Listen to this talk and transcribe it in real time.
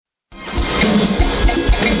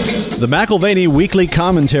The McAlvany Weekly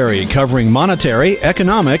Commentary, covering monetary,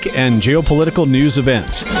 economic, and geopolitical news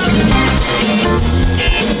events.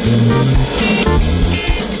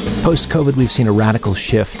 Post-COVID, we've seen a radical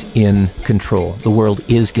shift in control. The world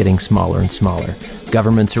is getting smaller and smaller.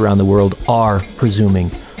 Governments around the world are presuming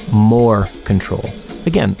more control,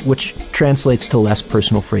 again, which translates to less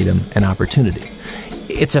personal freedom and opportunity.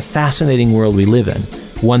 It's a fascinating world we live in,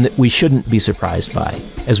 one that we shouldn't be surprised by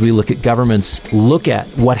as we look at governments, look at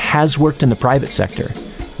what has worked in the private sector,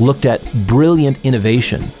 looked at brilliant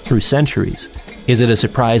innovation through centuries. Is it a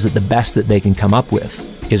surprise that the best that they can come up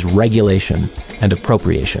with is regulation and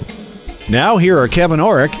appropriation? Now here are Kevin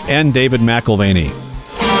Orrick and David McAlvany.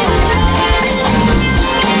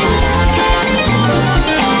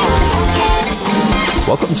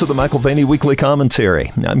 Welcome to the McAlvany Weekly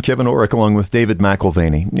Commentary. I'm Kevin Orrick along with David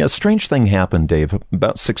McAlvany. A strange thing happened, Dave,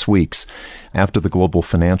 about 6 weeks after the global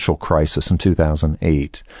financial crisis in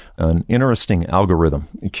 2008. An interesting algorithm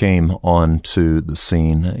came onto the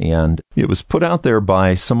scene, and it was put out there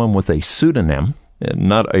by someone with a pseudonym,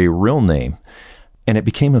 not a real name, and it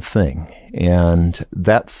became a thing. And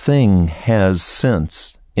that thing has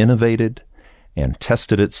since innovated and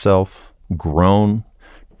tested itself, grown,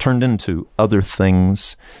 turned into other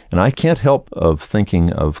things. And I can't help of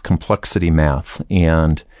thinking of complexity math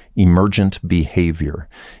and emergent behavior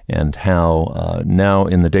and how now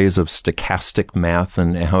in the days of stochastic math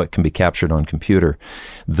and how it can be captured on computer,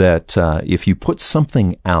 that if you put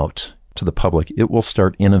something out to the public, it will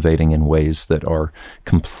start innovating in ways that are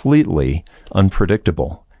completely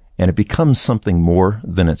unpredictable. And it becomes something more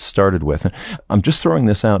than it started with. And I'm just throwing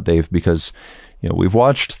this out, Dave, because we've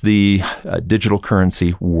watched the digital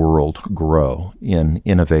currency world grow in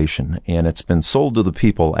innovation, and it's been sold to the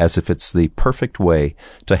people as if it's the perfect way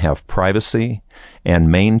to have privacy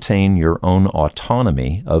and maintain your own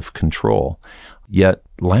autonomy of control. Yet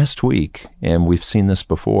last week, and we've seen this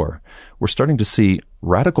before, we're starting to see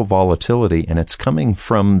radical volatility, and it's coming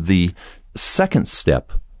from the second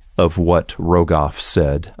step of what Rogoff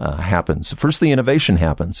said happens. First, the innovation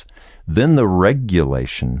happens. Then the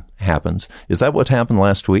regulation happens. Is that what happened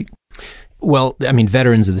last week? Well, I mean,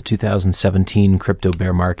 veterans of the 2017 crypto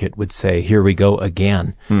bear market would say, here we go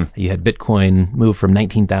again. You had Bitcoin move from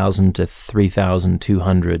 19,000 to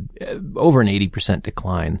 3,200, over an 80%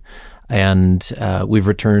 decline. And we've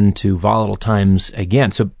returned to volatile times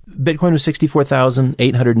again. So Bitcoin was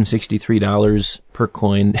 $64,863 per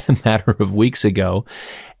coin a matter of weeks ago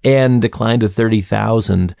and declined to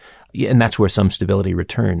 30,000. And that's where some stability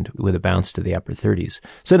returned with a bounce to the upper 30s.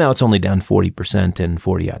 So now it's only down 40% in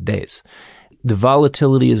 40-odd days. The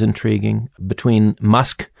volatility is intriguing. Between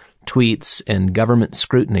Musk tweets and government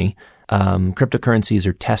scrutiny, cryptocurrencies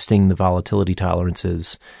are testing the volatility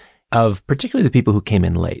tolerances of particularly the people who came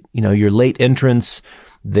in late. Your late entrants,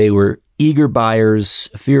 they were eager buyers,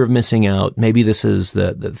 fear of missing out. Maybe this is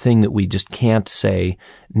the thing that we just can't say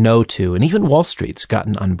no to. And even Wall Street's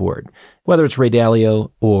gotten on board. Whether it's Ray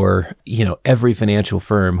Dalio or, every financial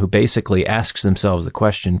firm who basically asks themselves the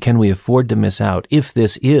question, can we afford to miss out if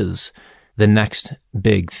this is the next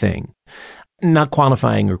big thing? Not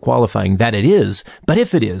quantifying or qualifying that it is, but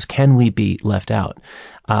if it is, can we be left out?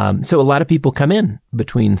 So a lot of people come in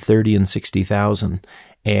between 30 and 60,000.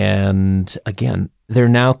 And again, they're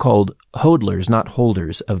now called hodlers, not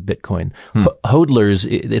holders of Bitcoin. Hodlers,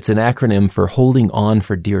 it's an acronym for holding on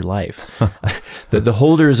for dear life. The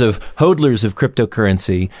hodlers of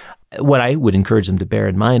cryptocurrency, what I would encourage them to bear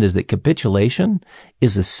in mind is that capitulation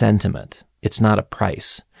is a sentiment. It's not a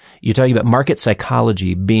price. You're talking about market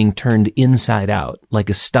psychology being turned inside out, like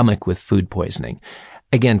a stomach with food poisoning.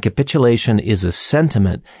 Again, capitulation is a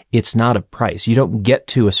sentiment. It's not a price. You don't get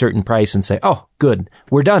to a certain price and say, oh, good,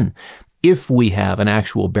 we're done. If we have an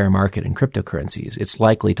actual bear market in cryptocurrencies, it's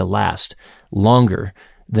likely to last longer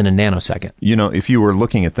than a nanosecond. If you were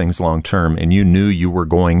looking at things long term and you knew you were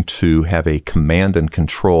going to have a command and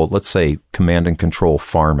control, let's say command and control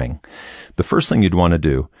farming, the first thing you'd want to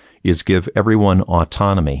do is give everyone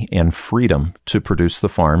autonomy and freedom to produce the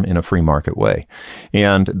farm in a free market way.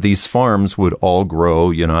 And these farms would all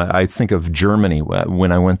grow. I think of Germany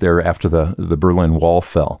when I went there after the Berlin Wall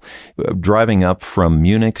fell. Driving up from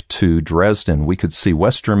Munich to Dresden, we could see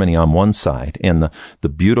West Germany on one side and the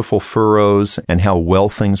beautiful furrows and how well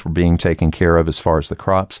things were being taken care of as far as the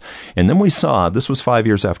crops. And then we saw, this was 5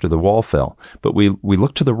 years after the wall fell, but we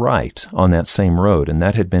looked to the right on that same road, and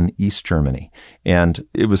that had been East Germany. And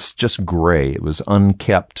it was just gray. It was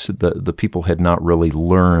unkept. The people had not really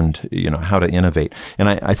learned, how to innovate. And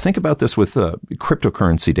I think about this with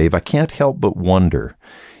cryptocurrency, Dave. I can't help but wonder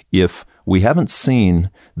if we haven't seen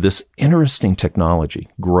this interesting technology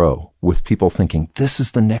grow with people thinking this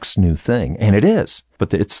is the next new thing. And it is.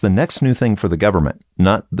 But it's the next new thing for the government,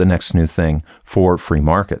 not the next new thing for free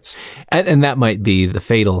markets. And that might be the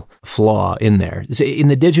fatal flaw in there. In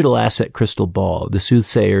the digital asset crystal ball, the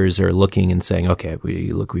soothsayers are looking and saying, okay,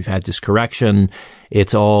 we've had this correction.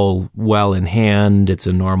 It's all well in hand. It's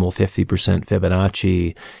a normal 50%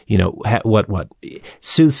 Fibonacci. What?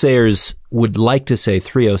 Soothsayers would like to say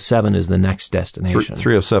 307 is the next destination.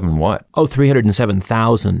 307 what?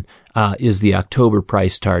 307,000 is the October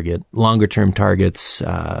price target. Longer term targets,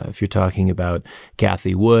 if you're talking about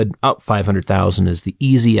Cathie Wood, 500,000 is the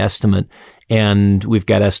easy estimate. And we've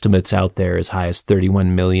got estimates out there as high as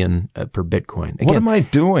 31 million per Bitcoin. Again, what am I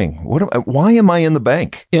doing? Why am I in the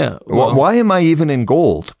bank? Yeah. Why am I even in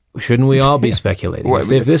gold? Shouldn't we all be speculating?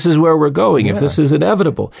 If this is where we're going, if this is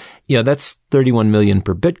inevitable, that's 31 million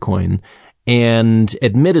per Bitcoin. And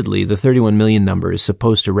admittedly, the 31 million number is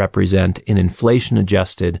supposed to represent an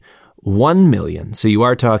inflation-adjusted 1 million. So you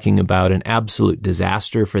are talking about an absolute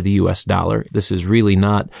disaster for the U.S. dollar. This is really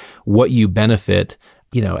not what you benefit,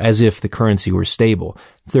 as if the currency were stable.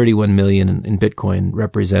 31 million in Bitcoin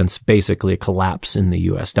represents basically a collapse in the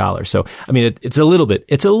U.S. dollar. So, it's a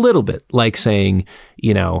little bit like saying,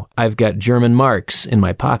 I've got German marks in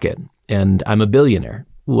my pocket and I'm a billionaire.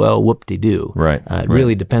 Well, whoop-de-doo. Right. It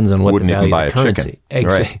really depends on what Wouldn't the value even buy of the currency.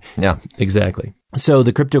 Right. Yeah. Exactly. So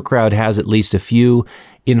the crypto crowd has at least a few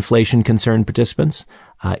inflation-concerned participants,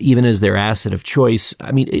 even as their asset of choice.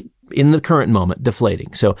 In the current moment,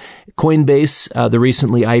 deflating. So Coinbase, the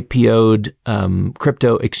recently IPO'd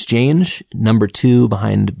crypto exchange, number 2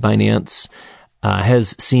 behind Binance,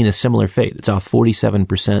 has seen a similar fate. It's off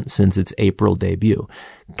 47% since its April debut.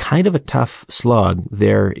 Kind of a tough slog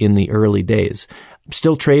there in the early days.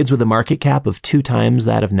 Still trades with a market cap of 2 times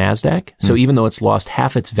that of NASDAQ. So even though it's lost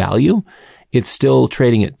half its value, it's still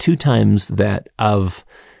trading at 2 times that of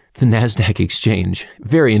the NASDAQ exchange.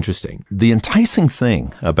 Very interesting. The enticing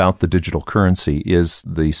thing about the digital currency is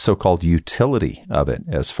the so-called utility of it,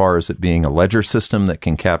 as far as it being a ledger system that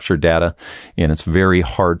can capture data, and it's very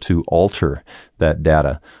hard to alter that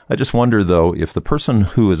data. I just wonder, though, if the person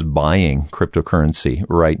who is buying cryptocurrency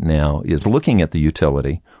right now is looking at the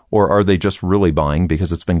utility, or are they just really buying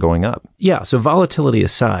because it's been going up? Yeah, so volatility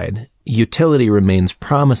aside, utility remains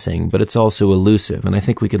promising, but it's also elusive. And I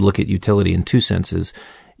think we could look at utility in 2 senses.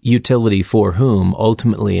 Utility for whom?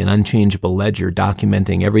 Ultimately, an unchangeable ledger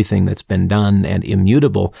documenting everything that's been done and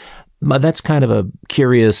immutable. That's kind of a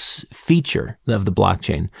curious feature of the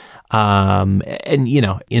blockchain.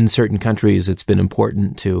 In certain countries, it's been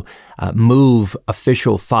important to move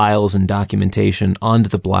official files and documentation onto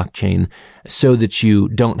the blockchain so that you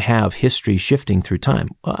don't have history shifting through time.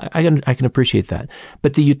 I can appreciate that.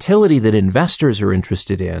 But the utility that investors are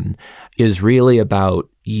interested in is really about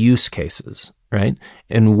use cases, right?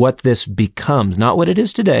 And what this becomes, not what it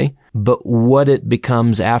is today, but what it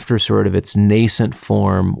becomes after sort of its nascent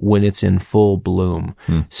form when it's in full bloom.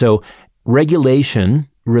 So regulation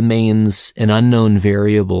remains an unknown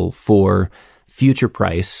variable for future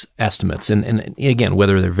price estimates. And again,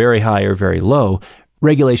 whether they're very high or very low,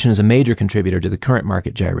 regulation is a major contributor to the current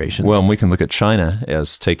market gyrations. Well, and we can look at China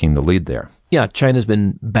as taking the lead there. Yeah, China's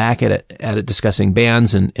been back at it discussing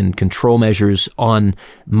bans and control measures on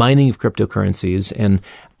mining of cryptocurrencies. And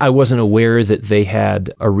I wasn't aware that they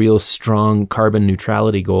had a real strong carbon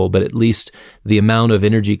neutrality goal, but at least the amount of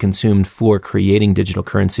energy consumed for creating digital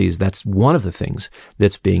currencies, that's one of the things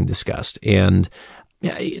that's being discussed. And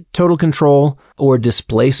total control or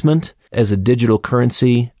displacement as a digital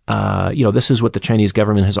currency, this is what the Chinese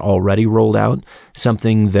government has already rolled out,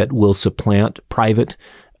 something that will supplant private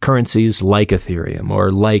currencies like Ethereum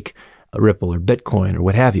or like Ripple or Bitcoin or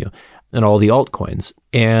what have you, and all the altcoins.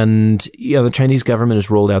 And, the Chinese government has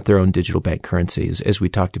rolled out their own digital bank currencies, as we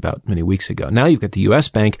talked about many weeks ago. Now you've got the U.S.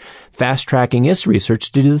 bank fast-tracking its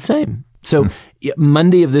research to do the same. So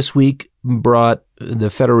Monday of this week brought the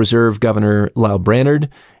Federal Reserve Governor Lael Brainerd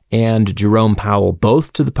and Jerome Powell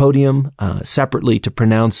both to the podium separately to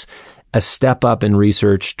pronounce a step up in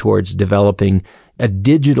research towards developing a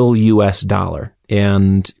digital U.S. dollar.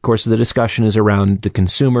 And, of course, the discussion is around the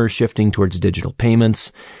consumer shifting towards digital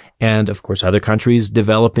payments and, of course, other countries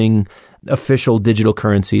developing official digital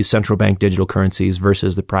currencies, central bank digital currencies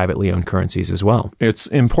versus the privately owned currencies as well. It's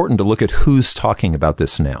important to look at who's talking about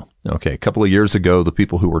this now. Okay, a couple of years ago, the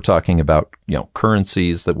people who were talking about,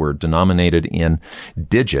 currencies that were denominated in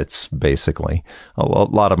digits, basically, a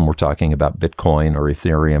lot of them were talking about Bitcoin or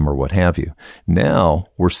Ethereum or what have you. Now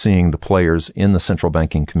we're seeing the players in the central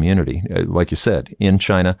banking community, like you said, in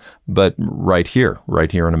China, but right here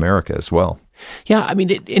in America as well. Yeah, I mean,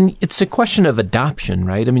 it's a question of adoption,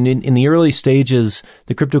 right? I mean, in the early stages,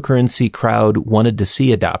 the cryptocurrency crowd wanted to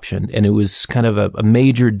see adoption, and it was kind of a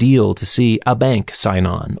major deal to see a bank sign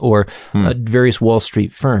on or a various Wall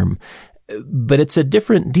Street firm. But it's a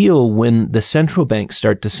different deal when the central banks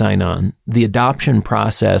start to sign on. The adoption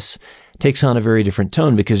process takes on a very different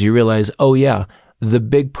tone because you realize, oh yeah, the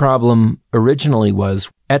big problem originally was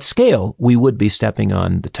at scale, we would be stepping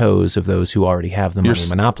on the toes of those who already have the money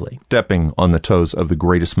monopoly. Stepping on the toes of the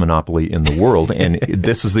greatest monopoly in the world. And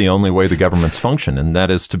this is the only way the governments function. And that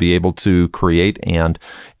is to be able to create and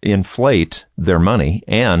inflate their money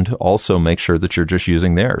and also make sure that you're just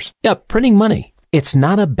using theirs. Yeah, printing money. It's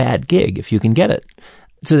not a bad gig if you can get it.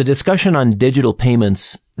 So the discussion on digital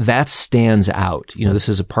payments, that stands out. You know, this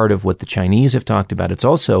is a part of what the Chinese have talked about. It's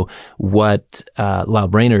also what Lau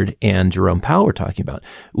Brainard and Jerome Powell are talking about.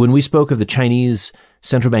 When we spoke of the Chinese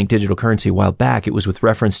central bank digital currency a while back, it was with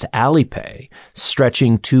reference to Alipay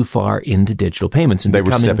stretching too far into digital payments. And they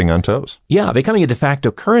were stepping on toes. Yeah, becoming a de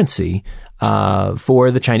facto currency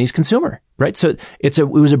for the Chinese consumer, right? So it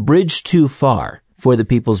was a bridge too far for the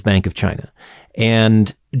People's Bank of China.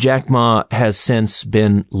 And Jack Ma has since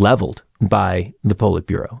been leveled by the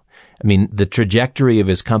Politburo. I mean, the trajectory of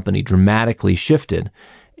his company dramatically shifted,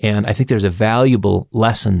 and I think there's a valuable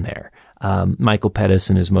lesson there. Michael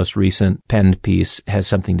Pettis, in his most recent penned piece, has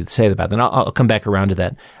something to say about that. And I'll come back around to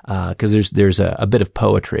that because there's a bit of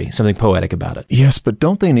poetry, something poetic about it. Yes, but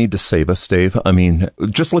don't they need to save us, Dave? I mean,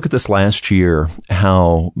 just look at this last year,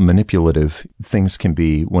 how manipulative things can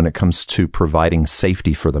be when it comes to providing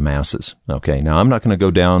safety for the masses. Okay, now I'm not going to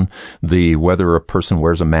go down the whether a person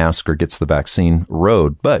wears a mask or gets the vaccine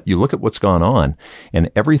road, but you look at what's gone on,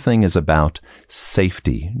 and everything is about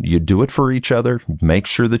safety. You do it for each other, make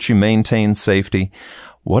sure that you maintain safety.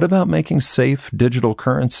 What about making safe digital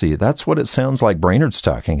currency? That's what it sounds like Brainard's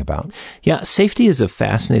talking about. Yeah, safety is a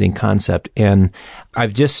fascinating concept. And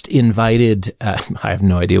I've just invited, I have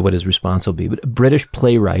no idea what his response will be, but a British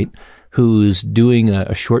playwright who's doing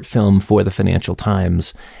a short film for the Financial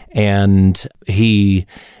Times. And he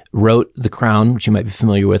wrote The Crown, which you might be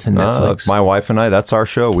familiar with in Netflix. My wife and I, that's our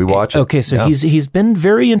show. We watch it. Okay, so he's been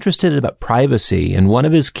very interested about privacy. And one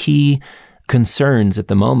of his key concerns at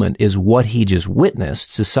the moment is what he just witnessed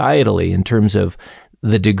societally in terms of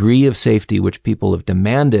the degree of safety which people have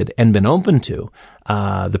demanded and been open to,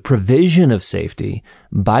 the provision of safety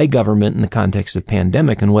by government in the context of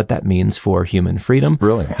pandemic and what that means for human freedom.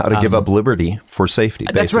 Really? How to give up liberty for safety,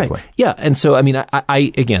 basically. That's right. Yeah. And so, I mean,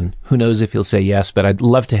 I again, who knows if he'll say yes, but I'd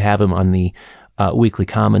love to have him on the weekly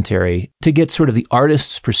commentary to get sort of the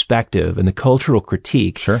artist's perspective and the cultural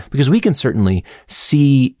critique. Sure. Because we can certainly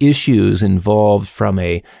see issues involved from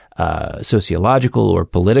a sociological or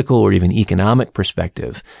political or even economic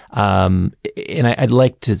perspective. And I'd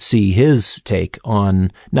like to see his take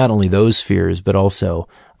on not only those spheres, but also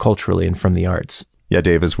culturally and from the arts. Yeah,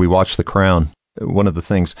 Dave, as we watch The Crown, one of the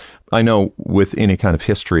things, I know with any kind of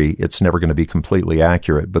history, it's never going to be completely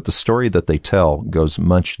accurate, but the story that they tell goes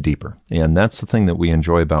much deeper. And that's the thing that we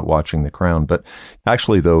enjoy about watching The Crown. But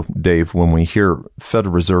actually, though, Dave, when we hear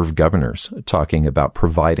Federal Reserve governors talking about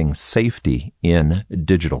providing safety in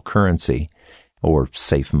digital currency or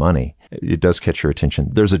safe money, it does catch your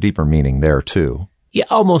attention. There's a deeper meaning there, too. Yeah,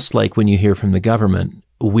 almost like when you hear from the government,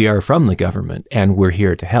 we are from the government and we're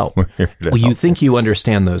here to help. You think you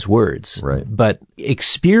understand those words, right? But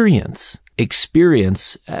experience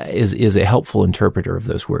is a helpful interpreter of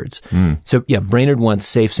those words. So yeah, Brainard wants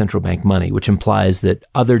safe central bank money, which implies that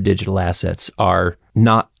other digital assets are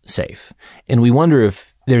not safe. And we wonder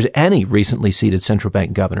if there's any recently seated central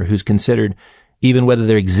bank governor who's considered even whether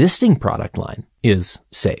their existing product line is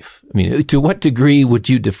safe. I mean, to what degree would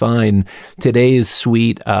you define today's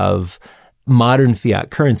suite of modern fiat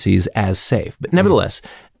currencies as safe? But nevertheless,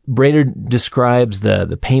 Brainard describes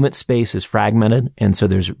the payment space as fragmented, and so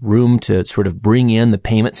there's room to sort of bring in the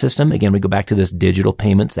payment system. Again, we go back to this digital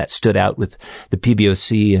payments that stood out with the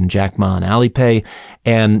PBOC and Jack Ma and Alipay,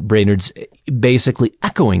 and Brainard's basically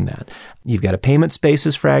echoing that. You've got a payment space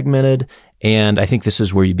is fragmented, and I think this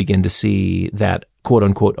is where you begin to see that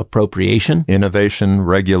quote-unquote appropriation. Innovation,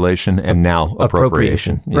 regulation, and now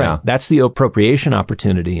appropriation. Right. Yeah. That's the appropriation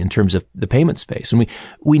opportunity in terms of the payment space. And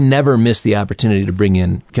we never miss the opportunity to bring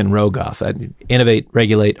in Ken Rogoff. Innovate,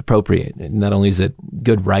 regulate, appropriate. And not only is it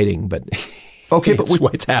good writing, but okay, it's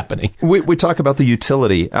what's happening. We talk about the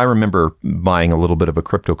utility. I remember buying a little bit of a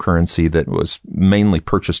cryptocurrency that was mainly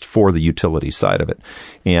purchased for the utility side of it.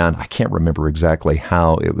 And I can't remember exactly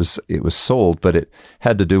how it was sold, but it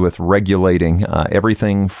had to do with regulating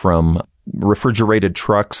everything from refrigerated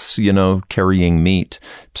trucks, carrying meat,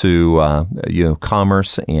 to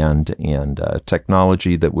commerce and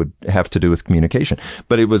technology that would have to do with communication.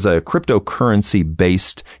 But it was a cryptocurrency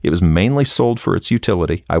based. It was mainly sold for its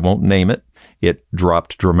utility. I won't name it. It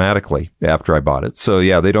dropped dramatically after I bought it. So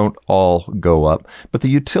yeah, they don't all go up. But the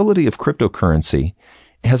utility of cryptocurrency,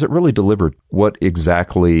 has it really delivered what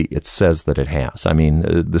exactly it says that it has? I mean,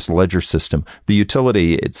 this ledger system, the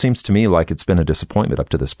utility, it seems to me like it's been a disappointment up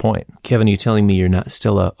to this point. Kevin, are you telling me you're not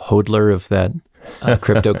still a hodler of that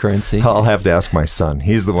cryptocurrency? I'll have to ask my son.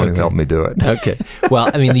 He's the one who helped me do it. Okay. Well,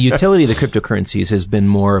 I mean, the utility of the cryptocurrencies has been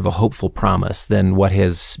more of a hopeful promise than what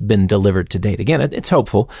has been delivered to date. Again, it's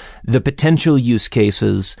hopeful. The potential use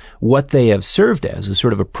cases, what they have served as is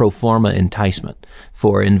sort of a pro forma enticement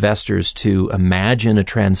for investors to imagine a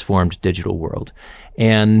transformed digital world.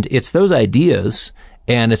 And it's those ideas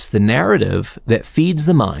and it's the narrative that feeds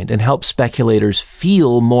the mind and helps speculators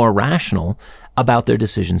feel more rational about their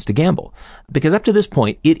decisions to gamble. Because up to this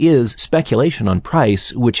point, it is speculation on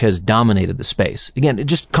price which has dominated the space. Again,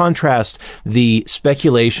 just contrast the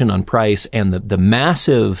speculation on price and the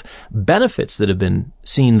massive benefits that have been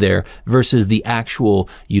seen there versus the actual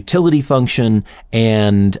utility function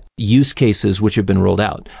and use cases which have been rolled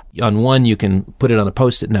out. On one, you can put it on a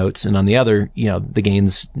post-it notes, and on the other, the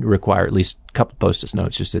gains require at least a couple post-it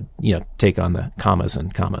notes just to, take on the commas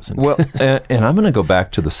and commas. Well, and I'm going to go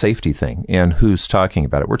back to the safety thing and who's talking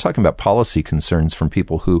about it. We're talking about policy concerns from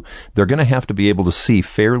people who they're going to have to be able to see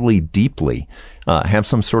fairly deeply, have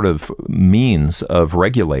some sort of means of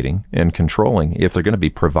regulating and controlling if they're going to be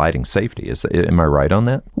providing safety. Am I right on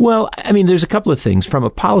that? Well, I mean, there's a couple of things from a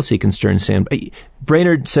policy concern standpoint.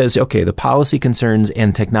 Brainerd says, okay, the policy concerns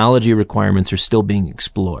and technology requirements are still being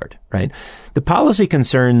explored, right? The policy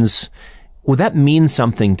concerns, well, that means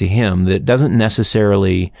something to him that it doesn't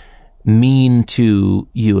necessarily mean to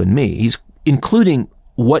you and me. He's including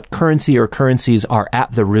what currency or currencies are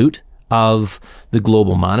at the root of the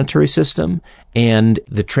global monetary system and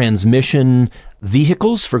the transmission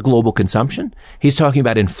vehicles for global consumption. He's talking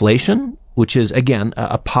about inflation, which is, again,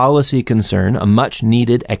 a policy concern, a much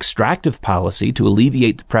needed extractive policy to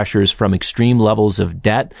alleviate the pressures from extreme levels of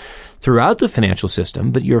debt throughout the financial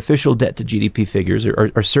system, but your official debt to GDP figures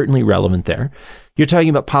are certainly relevant there. You're talking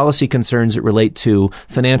about policy concerns that relate to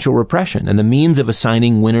financial repression and the means of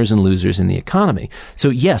assigning winners and losers in the economy. So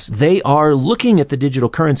yes, they are looking at the digital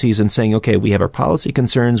currencies and saying, okay, we have our policy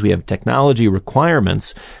concerns, we have technology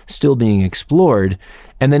requirements still being explored.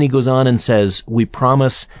 And then he goes on and says, we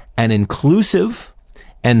promise an inclusive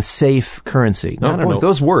and safe currency. Now, boy,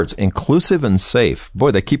 those words, inclusive and safe,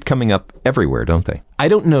 boy, they keep coming up everywhere, don't they? I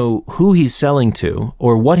don't know who he's selling to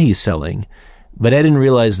or what he's selling, but I didn't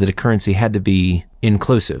realize that a currency had to be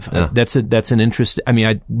inclusive. Yeah. That's an interest. I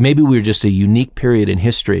mean, maybe we're just a unique period in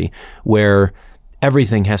history where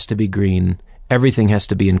everything has to be green. Everything has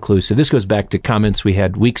to be inclusive. This goes back to comments we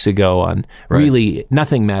had weeks ago on really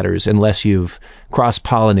nothing matters unless you've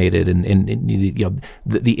cross-pollinated and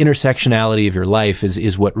the intersectionality of your life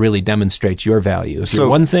is what really demonstrates your value. If you're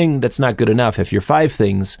one thing, that's not good enough. If you're five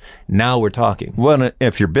things, now we're talking. Well,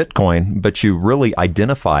 if you're Bitcoin, but you really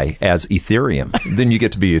identify as Ethereum, then you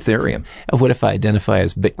get to be Ethereum. What if I identify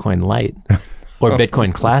as Bitcoin Lite? Or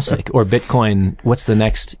Bitcoin Classic, or Bitcoin, what's the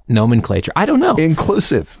next nomenclature? I don't know.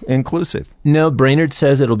 Inclusive. No, Brainerd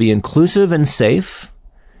says it'll be inclusive and safe.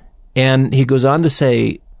 And he goes on to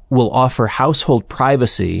say, will offer household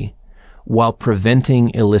privacy while preventing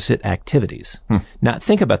illicit activities. Now,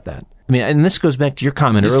 think about that. I mean, and this goes back to your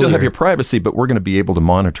comment earlier. You still have your privacy, but we're going to be able to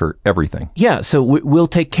monitor everything. Yeah, so we'll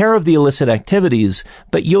take care of the illicit activities,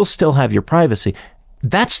 but you'll still have your privacy.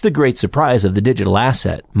 That's the great surprise of the digital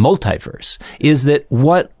asset, Multiverse, is that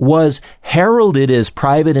what was heralded as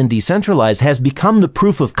private and decentralized has become the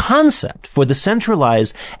proof of concept for the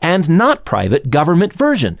centralized and not private government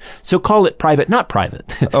version. So call it private, not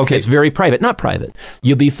private. Okay. It's very private, not private.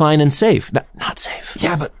 You'll be fine and safe. Not safe.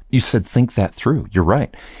 Yeah, but you said think that through. You're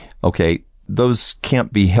right. Okay. Those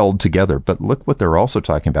can't be held together, but look what they're also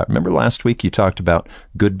talking about. Remember last week you talked about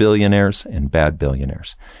good billionaires and bad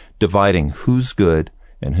billionaires, dividing who's good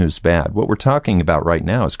and who's bad. What we're talking about right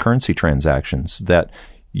now is currency transactions, that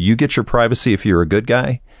you get your privacy if you're a good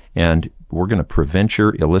guy, and we're going to prevent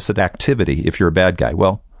your illicit activity if you're a bad guy.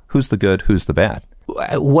 Well, who's the good, who's the bad?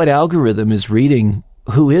 What algorithm is reading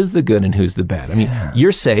who is the good and who's the bad? I mean,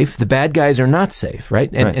 you're safe, the bad guys are not safe,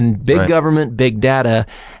 right? And big government, big data,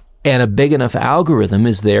 and a big enough algorithm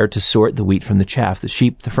is there to sort the wheat from the chaff, the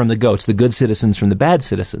sheep from the goats, the good citizens from the bad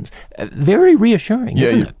citizens. Very reassuring,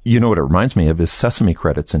 isn't it? You know what it reminds me of is sesame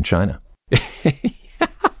credits in China.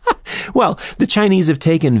 Well, the Chinese have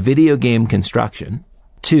taken video game construction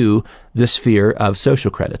to the sphere of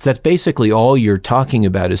social credits. That's basically all you're talking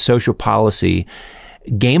about is social policy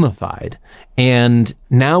gamified. And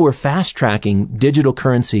now we're fast tracking digital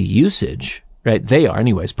currency usage, right? They are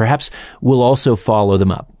anyways. Perhaps we'll also follow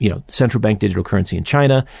them up. Central bank digital currency in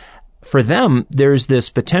China. For them, there's this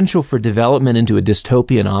potential for development into a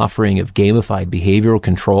dystopian offering of gamified behavioral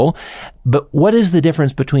control. But what is the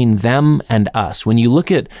difference between them and us? When you look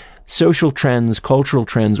at social trends, cultural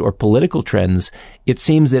trends, or political trends, it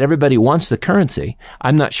seems that everybody wants the currency.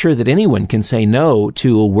 I'm not sure that anyone can say no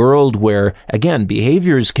to a world where, again,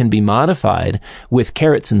 behaviors can be modified with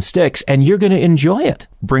carrots and sticks, and you're going to enjoy it.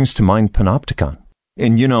 Brings to mind Panopticon.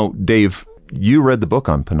 And Dave, you read the book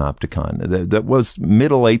on Panopticon. That was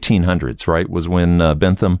middle 1800s, right? Was when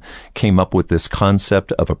Bentham came up with this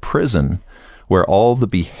concept of a prison where all the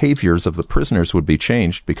behaviors of the prisoners would be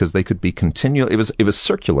changed because they could be continually, it was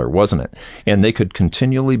circular, wasn't it? And they could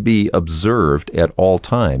continually be observed at all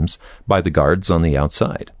times by the guards on the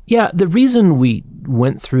outside. Yeah, the reason we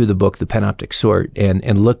went through the book, The Panoptic Sort,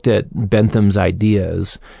 and looked at Bentham's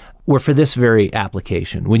ideas were for this very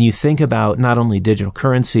application. When you think about not only digital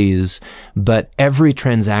currencies, but every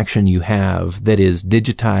transaction you have that is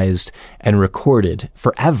digitized and recorded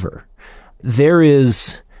forever, there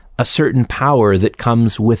is a certain power that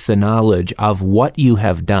comes with the knowledge of what you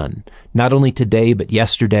have done, not only today, but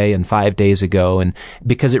yesterday and 5 days ago. And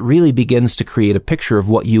because it really begins to create a picture of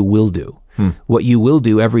what you will do, what you will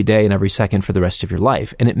do every day and every second for the rest of your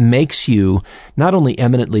life. And it makes you not only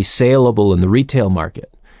eminently saleable in the retail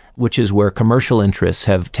market, which is where commercial interests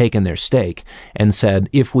have taken their stake and said,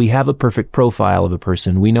 if we have a perfect profile of a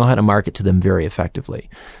person, we know how to market to them very effectively.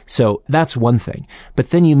 So that's one thing. But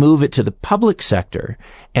then you move it to the public sector,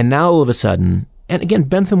 and now all of a sudden, and again,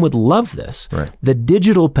 Bentham would love this. Right. The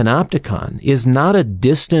digital panopticon is not a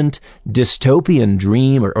distant dystopian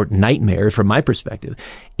dream or nightmare from my perspective.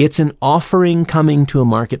 It's an offering coming to a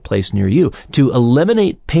marketplace near you to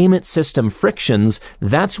eliminate payment system frictions.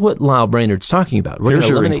 That's what Lyle Brainerd's talking about. Here's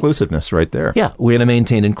your inclusiveness right there. Yeah, we're going to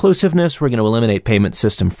maintain inclusiveness. We're going to eliminate payment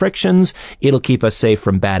system frictions. It'll keep us safe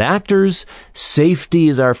from bad actors. Safety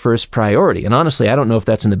is our first priority. And honestly, I don't know if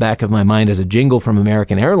that's in the back of my mind as a jingle from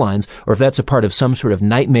American Airlines or if that's a part of some sort of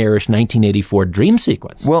nightmarish 1984 dream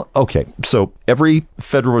sequence. Well, okay. So every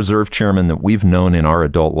Federal Reserve chairman that we've known in our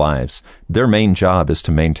adult lives, their main job is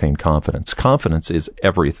to maintain confidence. Confidence is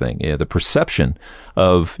everything. Yeah, the perception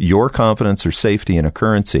of your confidence or safety in a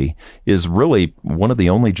currency is really one of the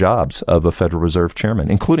only jobs of a Federal Reserve chairman,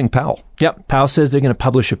 including Powell. Yep. Powell says they're going to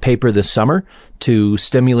publish a paper this summer to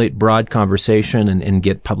stimulate broad conversation and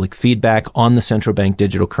get public feedback on the central bank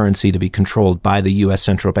digital currency to be controlled by the U.S.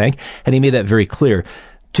 central bank. And he made that very clear,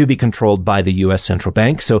 to be controlled by the U.S. central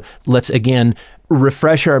bank. So let's again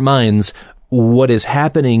refresh our minds. What is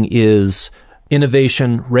happening is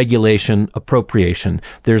innovation, regulation, appropriation.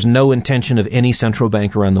 There's no intention of any central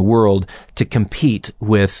bank around the world to compete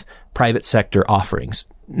with private sector offerings.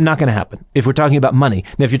 Not going to happen. If we're talking about money.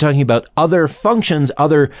 Now, if you're talking about other functions,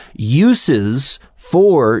 other uses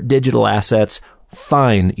for digital assets,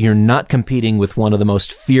 fine. You're not competing with one of the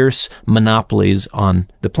most fierce monopolies on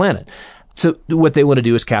the planet. So what they want to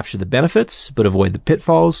do is capture the benefits, but avoid the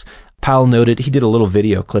pitfalls. Powell noted, he did a little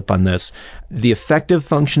video clip on this. The effective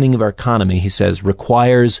functioning of our economy, he says,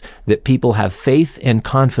 requires that people have faith and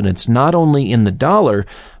confidence not only in the dollar,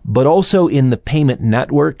 but also in the payment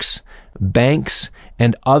networks, banks,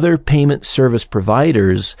 and other payment service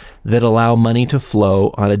providers that allow money to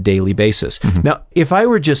flow on a daily basis. Mm-hmm. Now, if I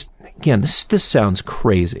were just, again, this sounds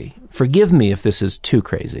crazy. Forgive me if this is too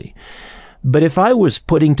crazy. But if I was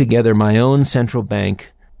putting together my own central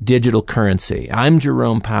bank digital currency, I'm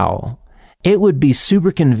Jerome Powell, it would be super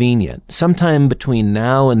convenient sometime between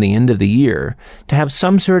now and the end of the year to have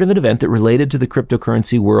some sort of an event that related to the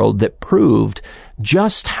cryptocurrency world that proved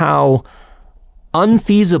just how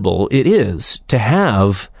unfeasible it is to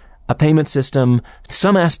have a payment system,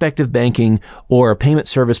 some aspect of banking, or a payment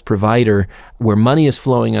service provider where money is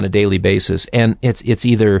flowing on a daily basis. And it's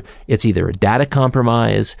either a data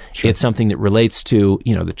compromise, sure. It's something that relates to,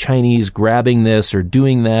 the Chinese grabbing this or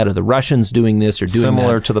doing that, or the Russians doing this or doing that.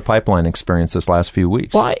 Similar to the pipeline experience this last few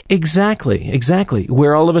weeks. Why? Exactly.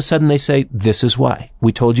 Where all of a sudden they say, this is why.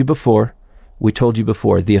 We told you before,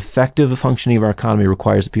 the effective functioning of our economy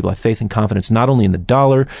requires that people have faith and confidence not only in the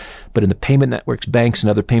dollar, but in the payment networks, banks,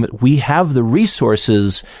 and other payment. We have the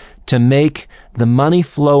resources to make the money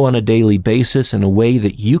flow on a daily basis in a way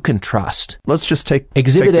that you can trust. Let's just take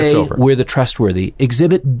Exhibit this A, over. we're the trustworthy.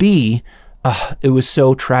 Exhibit B, it was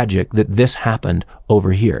so tragic that this happened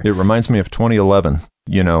over here. It reminds me of 2011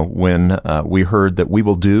 when we heard that we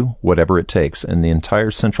will do whatever it takes, and the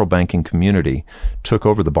entire central banking community took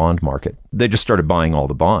over the bond market. They just started buying all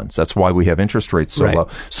the bonds. That's why we have interest rates so low.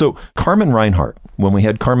 So Carmen Reinhart, when we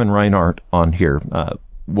had Carmen Reinhart on here,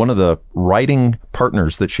 one of the writing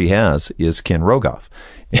partners that she has is Ken Rogoff.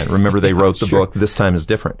 And remember, they wrote the book, This Time is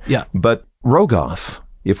Different. Yeah. But Rogoff,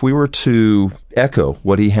 if we were to echo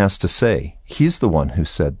what he has to say, he's the one who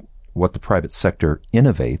said, what the private sector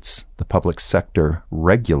innovates, the public sector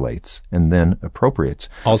regulates and then appropriates.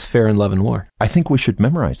 All's fair in love and war. I think we should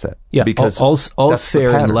memorize that. Yeah, because all's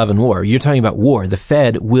fair in love and war. You're talking about war. The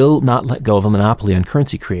Fed will not let go of a monopoly on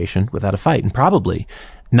currency creation without a fight, and probably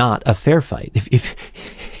not a fair fight.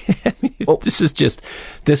 This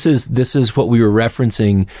is what we were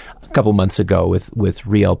referencing a couple months ago with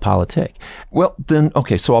Realpolitik. Well, then,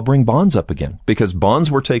 okay, so I'll bring bonds up again, because bonds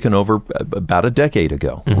were taken over about a decade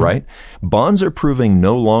ago, right? Bonds are proving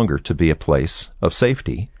no longer to be a place of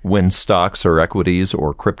safety when stocks or equities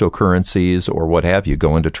or cryptocurrencies or what have you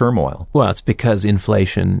go into turmoil. Well, it's because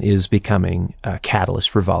inflation is becoming a catalyst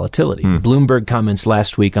for volatility. Bloomberg comments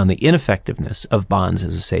last week on the ineffectiveness of bonds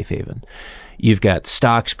as a safe haven. You've got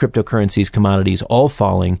stocks, cryptocurrencies, commodities all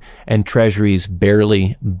falling, and treasuries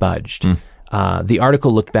barely budged. The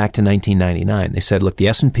article looked back to 1999. They said, look, the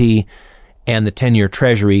S&P and the 10-year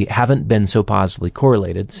treasury haven't been so positively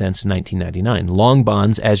correlated since 1999. Long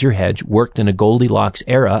bonds as your hedge worked in a Goldilocks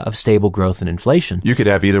era of stable growth and inflation. You could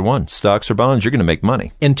have either one, stocks or bonds. You're going to make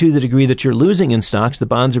money. And to the degree that you're losing in stocks, the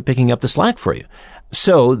bonds are picking up the slack for you.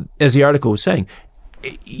 So, as the article was saying,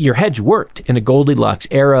 your hedge worked in a Goldilocks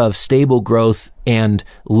era of stable growth and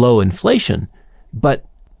low inflation, but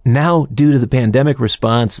now, due to the pandemic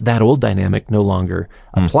response, that old dynamic no longer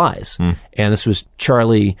applies. And this was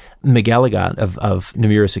Charlie McElligott of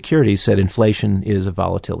Nomura Securities said inflation is a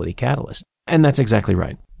volatility catalyst. And that's exactly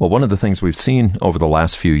right. Well, one of the things we've seen over the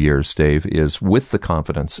last few years, Dave, is with the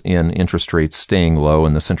confidence in interest rates staying low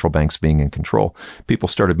and the central banks being in control, people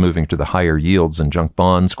started moving to the higher yields and junk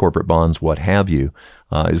bonds, corporate bonds, what have you.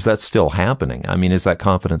 Is that still happening? I mean, is that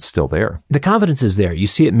confidence still there? The confidence is there. You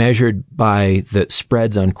see it measured by the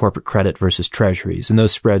spreads on corporate credit versus treasuries. And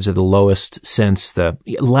those spreads are the lowest since the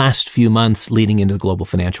last few months leading into the global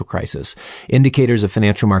financial crisis. Indicators of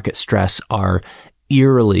financial market stress are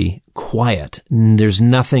eerily quiet. There's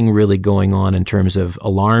nothing really going on in terms of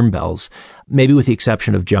alarm bells. Maybe with the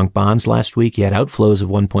exception of junk bonds last week, you had outflows of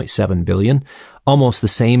 $1.7 billion, almost the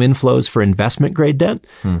same inflows for investment grade debt,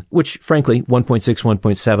 which frankly, 1.6,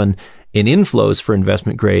 1.7 in inflows for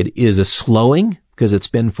investment grade is a slowing because it's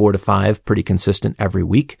been 4 to 5 pretty consistent every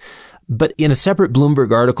week. But in a separate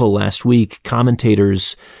Bloomberg article last week,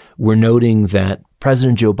 commentators were noting that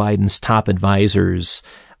President Joe Biden's top advisors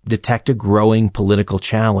detect a growing political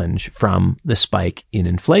challenge from the spike in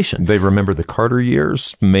inflation. They remember the Carter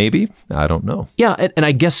years, maybe? I don't know. Yeah, and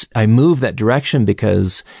I guess I move that direction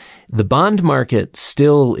because the bond market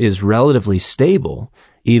still is relatively stable,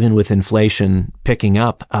 even with inflation picking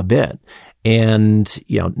up a bit. And,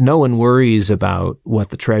 no one worries about what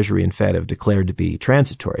the Treasury and Fed have declared to be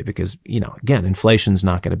transitory because, again, inflation's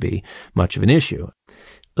not going to be much of an issue.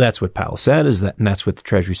 That's what Powell said, and that's what the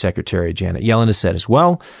Treasury Secretary Janet Yellen has said as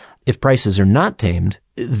well. If prices are not tamed,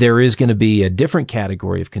 there is going to be a different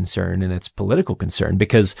category of concern, and it's political concern,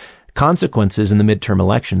 because consequences in the midterm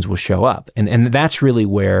elections will show up. And that's really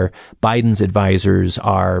where Biden's advisors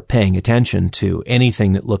are paying attention to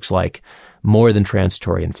anything that looks like more than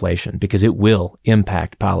transitory inflation, because it will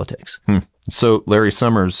impact politics. So Larry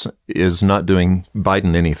Summers is not doing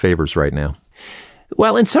Biden any favors right now.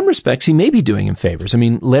 Well, in some respects, he may be doing him favors. I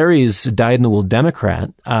mean, Larry's a dyed-in-the-wool Democrat,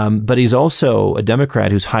 but he's also a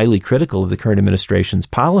Democrat who's highly critical of the current administration's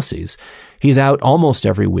policies. He's out almost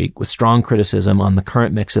every week with strong criticism on the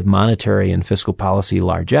current mix of monetary and fiscal policy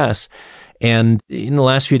largesse. And in the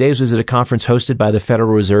last few days was at a conference hosted by the Federal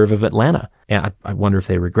Reserve of Atlanta. And I wonder if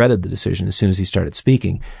they regretted the decision as soon as he started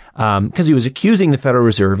speaking, because he was accusing the Federal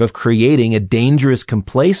Reserve of creating a dangerous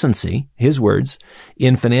complacency, his words,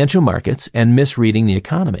 in financial markets and misreading the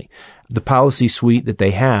economy. The policy suite that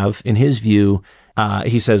they have, in his view,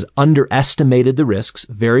 he says, underestimated the risks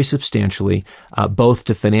very substantially, both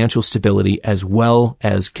to financial stability as well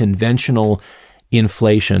as conventional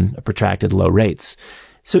inflation, protracted low rates.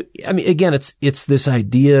 So, I mean, again, it's this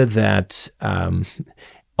idea that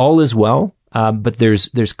all is well, but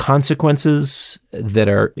there's consequences that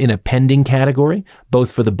are in a pending category,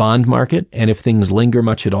 both for the bond market and if things linger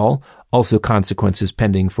much at all, also consequences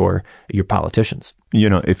pending for your politicians.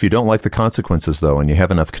 If you don't like the consequences, though, and you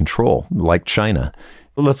have enough control, like China,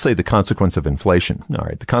 let's say the consequence of inflation. All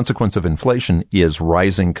right, the consequence of inflation is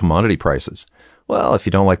rising commodity prices. Well, if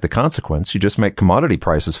you don't like the consequence, you just make commodity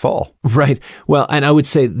prices fall. Right. Well, and I would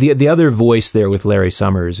say the other voice there with Larry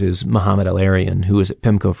Summers is Mohamed El-Erian, who was at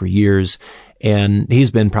PIMCO for years. And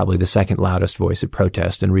he's been probably the second loudest voice of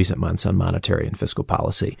protest in recent months on monetary and fiscal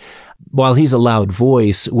policy. While he's a loud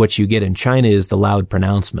voice, what you get in China is the loud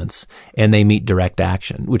pronouncements, and they meet direct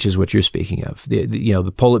action, which is what you're speaking of. The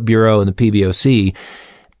Politburo and the PBOC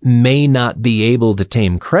may not be able to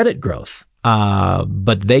tame credit growth,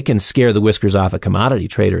 but they can scare the whiskers off a commodity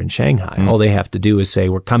trader in Shanghai. All they have to do is say,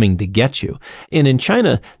 we're coming to get you. And in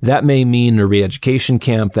China, that may mean a re-education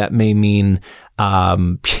camp. That may mean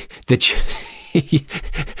that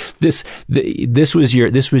this was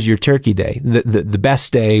your turkey day, the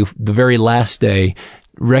best day, the very last day.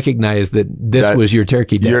 Recognize that this was your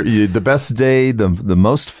turkey day. The best day, the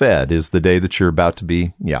most fed is the day that you're about to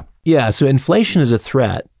be. Yeah. Yeah. So inflation is a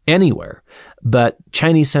threat anywhere, but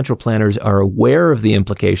Chinese central planners are aware of the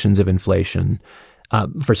implications of inflation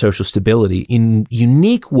for social stability in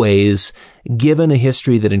unique ways, given a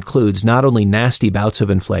history that includes not only nasty bouts of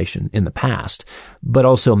inflation in the past, but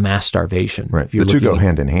also mass starvation. Right. The two go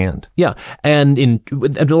hand in hand. Yeah. And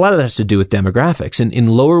a lot of that has to do with demographics. In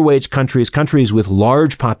lower wage countries with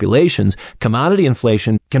large populations, commodity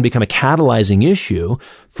inflation can become a catalyzing issue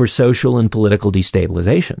for social and political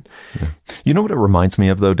destabilization. Yeah. You know what it reminds me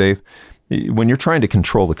of, though, Dave? When you're trying to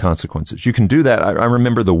control the consequences, you can do that. I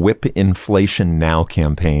remember the Whip Inflation Now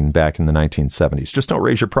campaign back in the 1970s. Just don't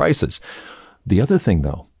raise your prices. The other thing,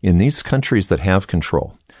 though, in these countries that have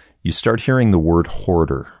control, you start hearing the word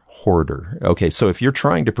hoarder. Okay, so if you're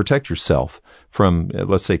trying to protect yourself from,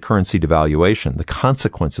 let's say, currency devaluation, the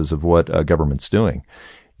consequences of what a government's doing,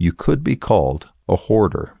 you could be called a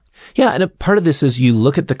hoarder. Yeah, and a part of this is you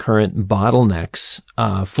look at the current bottlenecks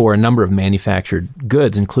for a number of manufactured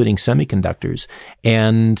goods, including semiconductors.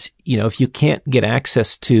 And, if you can't get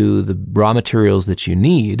access to the raw materials that you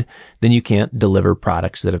need, then you can't deliver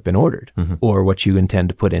products that have been ordered or what you intend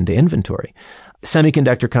to put into inventory.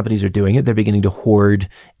 Semiconductor companies are doing it. They're beginning to hoard.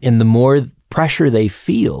 And the more pressure they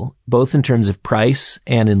feel, both in terms of price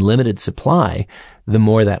and in limited supply, the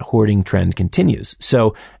more that hoarding trend continues.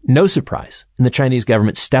 So no surprise in the Chinese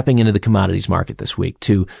government stepping into the commodities market this week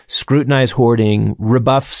to scrutinize hoarding,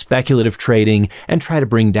 rebuff speculative trading, and try to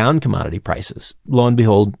bring down commodity prices. Lo and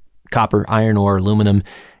behold, copper, iron ore, aluminum,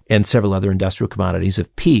 and several other industrial commodities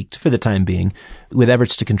have peaked for the time being, with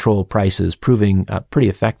efforts to control prices proving pretty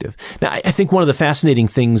effective. Now, I think one of the fascinating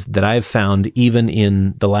things that I've found, even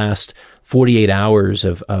in the last 48 hours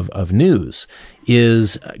of news,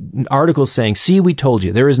 is articles saying, see, we told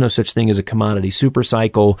you, there is no such thing as a commodity super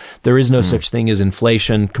cycle. There is no such thing as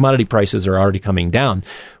inflation. Commodity prices are already coming down.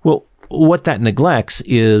 Well, what that neglects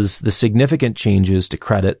is the significant changes to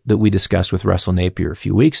credit that we discussed with Russell Napier a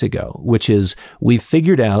few weeks ago, which is we've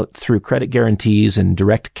figured out through credit guarantees and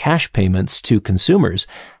direct cash payments to consumers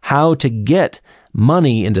how to get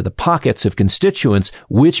money into the pockets of constituents,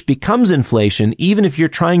 which becomes inflation, even if you're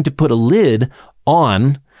trying to put a lid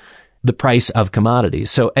on the price of commodities.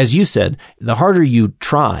 So as you said, the harder you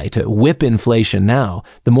try to whip inflation now,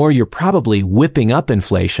 the more you're probably whipping up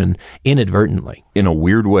inflation inadvertently. In a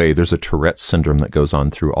weird way, there's a Tourette's syndrome that goes on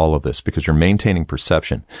through all of this because you're maintaining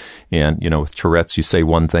perception. And, with Tourette's, you say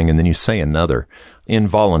one thing and then you say another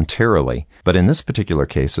involuntarily. But in this particular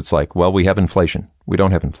case, it's like, well, we have inflation. We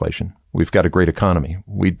don't have inflation. We've got a great economy.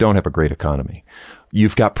 We don't have a great economy.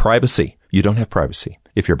 You've got privacy. You don't have privacy.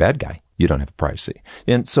 If you're a bad guy, you don't have privacy.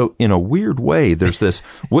 And so in a weird way, there's this,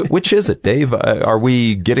 which is it, Dave? Are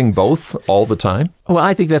we getting both all the time? Well,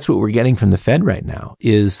 I think that's what we're getting from the Fed right now,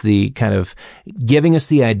 is the kind of giving us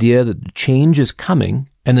the idea that change is coming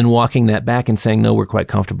and then walking that back and saying, no, we're quite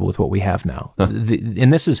comfortable with what we have now.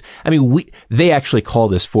 And this is, they actually call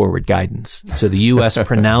this forward guidance. So the U.S.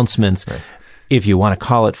 pronouncements, right. If you want to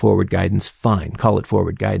call it forward guidance, fine, call it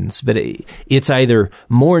forward guidance. But it's either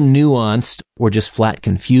more nuanced or just flat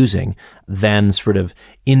confusing than sort of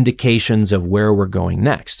indications of where we're going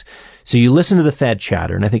next. So you listen to the Fed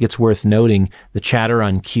chatter, and I think it's worth noting the chatter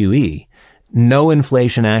on QE. No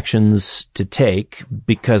inflation actions to take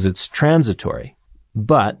because it's transitory,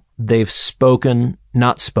 but they've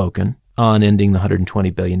not spoken on ending the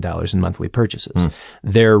 $120 billion in monthly purchases.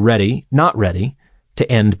 They're not ready to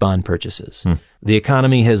end bond purchases. The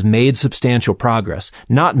economy has made substantial progress,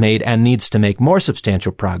 not made and needs to make more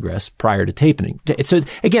substantial progress prior to tapering. So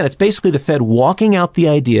again, it's basically the Fed walking out the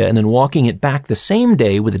idea and then walking it back the same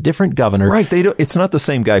day with a different governor. Right. It's not the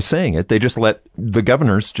same guy saying it. They just let the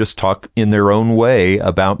governors just talk in their own way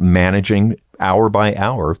about managing hour by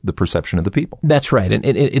hour the perception of the people. That's right. And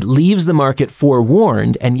it leaves the market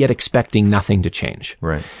forewarned and yet expecting nothing to change.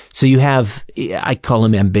 Right. So you have, I call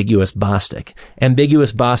him Ambiguous Bostic.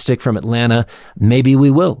 Ambiguous Bostic from Atlanta, maybe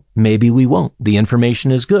we will, maybe we won't. The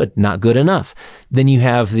information is good, not good enough. Then you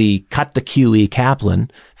have the cut the QE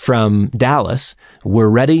Kaplan from Dallas. We're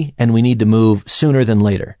ready and we need to move sooner than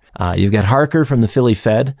later. You've got Harker from the Philly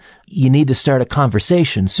Fed. You need to start a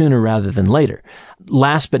conversation sooner rather than later.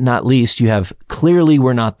 Last but not least, you have clearly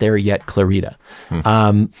we're not there yet, Clarita.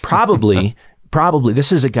 Probably,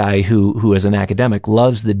 this is a guy who as an academic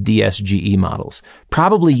loves the DSGE models,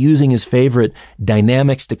 probably using his favorite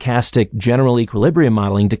dynamic stochastic general equilibrium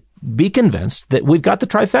modeling to be convinced that we've got the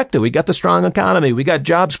trifecta. We got the strong economy. We got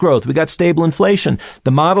jobs growth. We got stable inflation.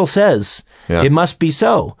 The model says it must be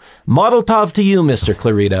so. Model tov to you, Mr.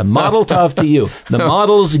 Clarita. Model tov to you. The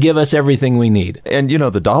models give us everything we need. And,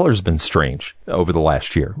 the dollar's been strange over the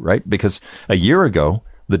last year, right? Because a year ago,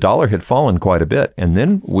 the dollar had fallen quite a bit. And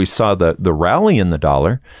then we saw the rally in the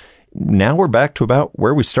dollar. Now we're back to about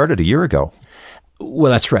where we started a year ago.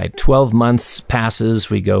 Well, that's right. 12 months passes.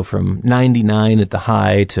 We go from 99 at the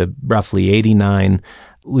high to roughly 89.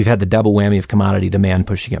 We've had the double whammy of commodity demand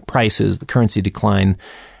pushing up prices, the currency decline,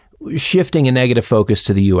 shifting a negative focus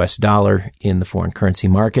to the U.S. dollar in the foreign currency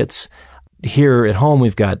markets. Here at home,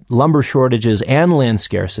 we've got lumber shortages and land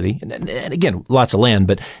scarcity. And again, lots of land,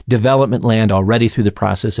 but development land already through the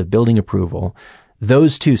process of building approval.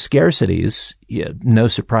 Those two scarcities, no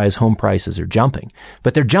surprise, home prices are jumping.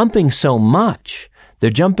 But they're jumping so much. They're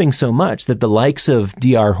jumping so much that the likes of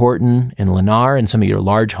D.R. Horton and Lennar and some of your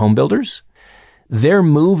large home builders, they're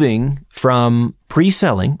moving from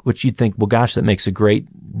pre-selling, which you'd think, well, gosh, that makes a great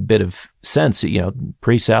bit of sense,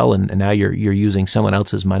 pre-sell, and now you're using someone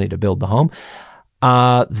else's money to build the home.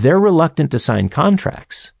 They're reluctant to sign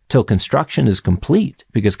contracts till construction is complete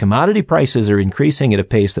because commodity prices are increasing at a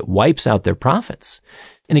pace that wipes out their profits.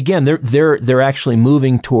 And again, they're actually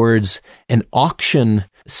moving towards an auction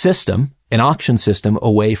system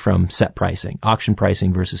away from set pricing, auction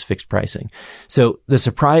pricing versus fixed pricing. So the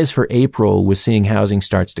surprise for April was seeing housing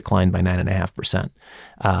starts decline by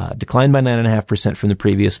 9.5%, declined by 9.5% from the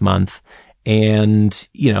previous month. And,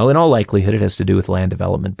 in all likelihood, it has to do with land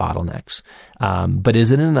development bottlenecks. But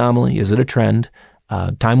is it an anomaly? Is it a trend?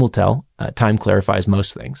 Time will tell. Time clarifies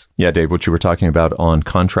most things. Yeah, Dave, what you were talking about on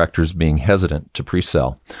contractors being hesitant to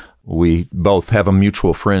pre-sell. We both have a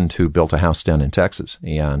mutual friend who built a house down in Texas,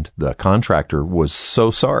 and the contractor was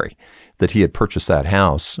so sorry that he had purchased that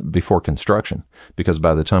house before construction, because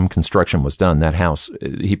by the time construction was done, that house,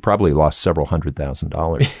 he probably lost several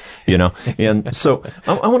 $100,000, And so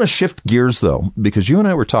I want to shift gears, though, because you and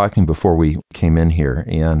I were talking before we came in here,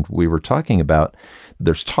 and we were talking about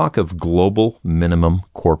there's talk of global minimum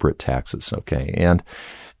corporate taxes, okay? And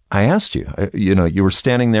I asked you, you were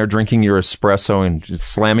standing there drinking your espresso and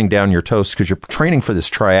just slamming down your toast because you're training for this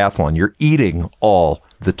triathlon. You're eating all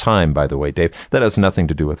the time, by the way, Dave. That has nothing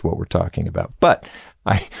to do with what we're talking about. But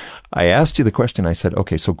I asked you the question. I said,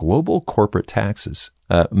 okay, so global corporate taxes,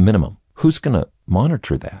 minimum, who's going to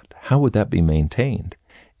monitor that? How would that be maintained?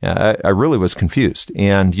 I really was confused.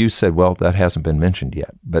 And you said, well, that hasn't been mentioned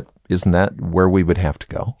yet. But isn't that where we would have to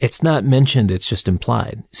go? It's not mentioned. It's just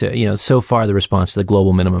implied. So, so far the response to the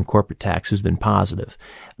global minimum corporate tax has been positive.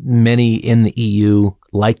 Many in the EU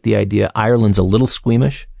like the idea. Ireland's a little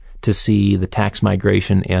squeamish to see the tax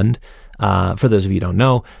migration end. For those of you who don't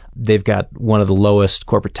know, they've got one of the lowest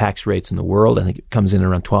corporate tax rates in the world. I think it comes in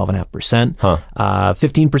around 12.5%.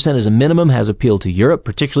 15% as a minimum has appeal to Europe,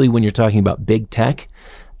 particularly when you're talking about big tech.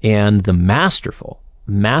 And the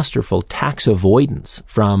masterful tax avoidance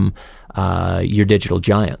from your digital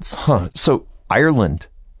giants. So Ireland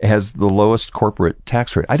has the lowest corporate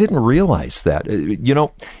tax rate. I didn't realize that.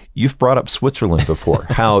 You've brought up Switzerland before,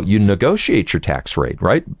 how you negotiate your tax rate,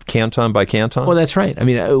 right? Canton by canton? Well, that's right. I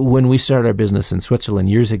mean, when we started our business in Switzerland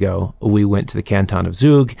years ago, we went to the canton of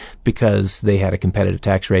Zug because they had a competitive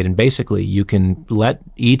tax rate. And basically, you can let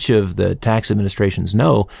each of the tax administrations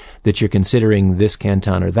know that you're considering this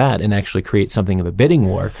canton or that and actually create something of a bidding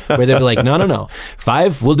war where they're like, no,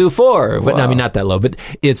 5, we'll do 4. Wow. I mean, not that low, but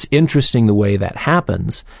it's interesting the way that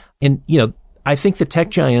happens. And, I think the tech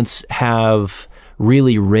giants have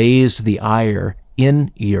really raised the ire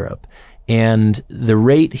in Europe. And the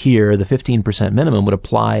rate here, the 15% minimum, would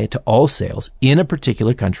apply to all sales in a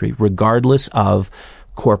particular country, regardless of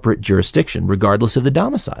corporate jurisdiction, regardless of the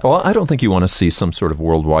domicile. Well, I don't think you want to see some sort of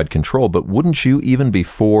worldwide control, but wouldn't you, even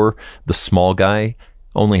before the small guy,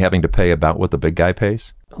 only having to pay about what the big guy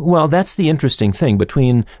pays? Well, that's the interesting thing.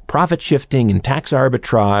 Between profit shifting and tax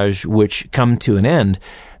arbitrage, which come to an end,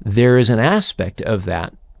 there is an aspect of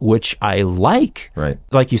that which I like. Right.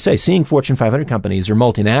 Like you say, seeing Fortune 500 companies or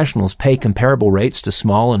multinationals pay comparable rates to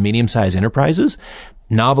small and medium-sized enterprises,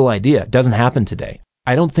 novel idea. Doesn't happen today.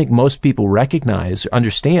 I don't think most people recognize,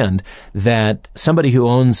 understand that somebody who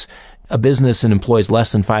owns a business and employs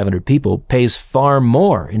less than 500 people pays far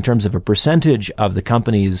more in terms of a percentage of the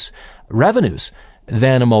company's revenues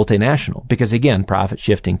than a multinational. Because again, profit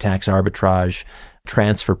shifting, tax arbitrage,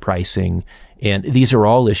 transfer pricing, and these are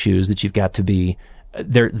all issues that you've got to be,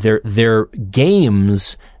 they're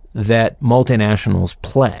games that multinationals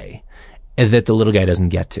play that the little guy doesn't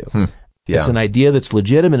get to. Yeah. It's an idea that's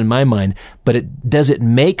legitimate in my mind, but does it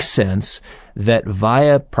make sense that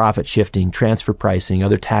via profit shifting, transfer pricing,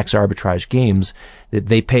 other tax arbitrage games, that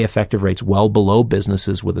they pay effective rates well below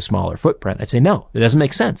businesses with a smaller footprint? I'd say no, it doesn't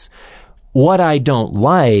make sense. What I don't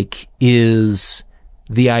like is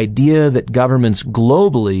the idea that governments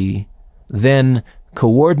globally then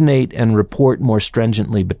coordinate and report more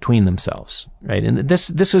stringently between themselves, right? And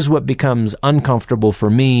this is what becomes uncomfortable for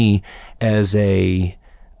me as I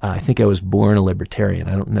think I was born a libertarian.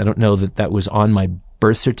 I don't know that was on my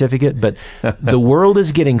birth certificate, but the world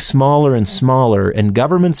is getting smaller and smaller, and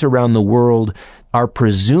governments around the world are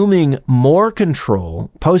presuming more control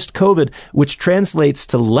post-COVID, which translates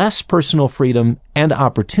to less personal freedom and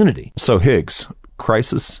opportunity. So Higgs,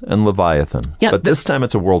 crisis and Leviathan. Yeah, but this time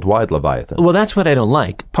it's a worldwide Leviathan. Well, that's what I don't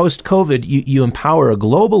like. Post-COVID, you empower a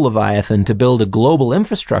global Leviathan to build a global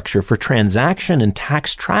infrastructure for transaction and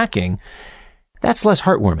tax tracking. That's less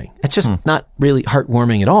heartwarming. It's just not really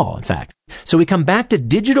heartwarming at all, in fact. So we come back to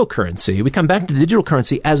digital currency. We come back to digital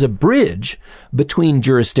currency as a bridge between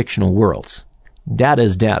jurisdictional worlds. Data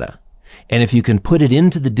is data. And if you can put it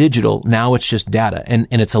into the digital, now it's just data. And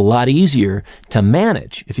it's a lot easier to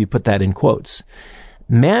manage, if you put that in quotes.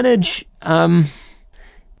 Manage,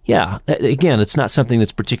 yeah, again, it's not something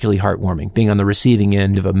that's particularly heartwarming, being on the receiving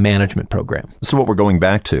end of a management program. So what we're going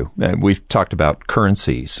back to, we've talked about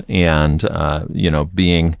currencies and,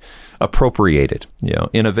 being appropriated,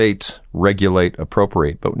 innovate, regulate,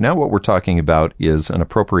 appropriate. But now what we're talking about is an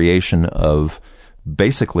appropriation of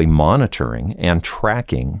basically monitoring and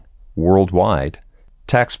tracking worldwide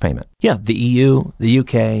tax payment. Yeah, the EU, the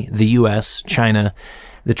UK, the US, China.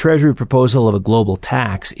 The Treasury proposal of a global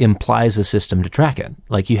tax implies a system to track it.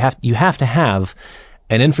 Like you have to have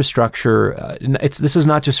an infrastructure. This is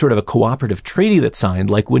not just sort of a cooperative treaty that's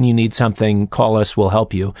signed. Like when you need something, call us, we'll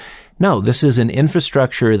help you. No, this is an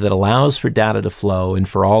infrastructure that allows for data to flow and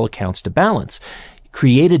for all accounts to balance.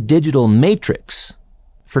 Create a digital matrix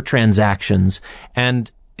for transactions, and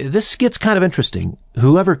this gets kind of interesting.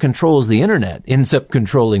 Whoever controls the internet ends up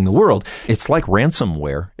controlling the world. It's like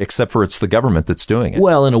ransomware, except for it's the government that's doing it.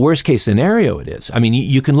 Well, in a worst case scenario, it is. I mean,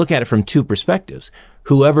 you can look at it from two perspectives.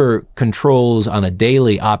 Whoever controls on a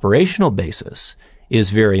daily operational basis is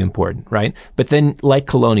very important, right? But then, like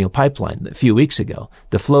Colonial Pipeline a few weeks ago,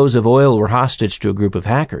 the flows of oil were hostage to a group of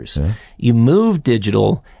hackers. Yeah. You move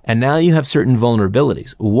digital, and now you have certain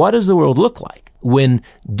vulnerabilities. What does the world look like when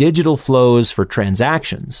digital flows for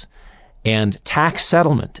transactions and tax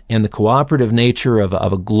settlement and the cooperative nature of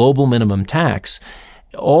a global minimum tax,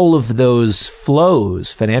 all of those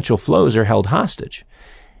flows, financial flows, are held hostage?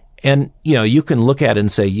 And, you can look at it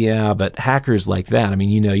and say, yeah, but hackers like that, I mean,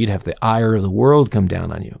 you'd have the ire of the world come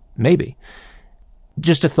down on you. Maybe.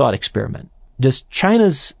 Just a thought experiment. Does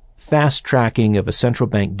China's fast tracking of a central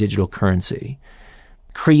bank digital currency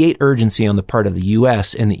create urgency on the part of the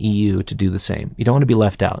U.S. and the EU to do the same? You don't want to be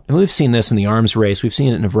left out. And we've seen this in the arms race. We've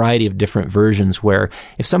seen it in a variety of different versions where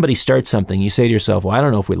if somebody starts something, you say to yourself, well, I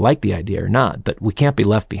don't know if we like the idea or not, but we can't be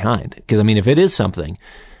left behind. Because, if it is something,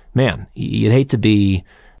 man, you'd hate to be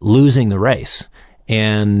losing the race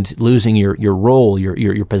and losing your role,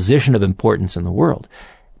 your position of importance in the world.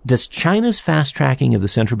 Does China's fast tracking of the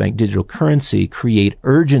central bank digital currency create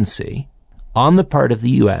urgency on the part of the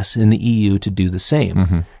U.S. and the EU to do the same?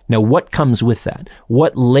 Mm-hmm. Now, what comes with that?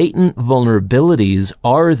 What latent vulnerabilities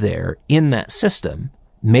are there in that system?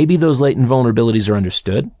 Maybe those latent vulnerabilities are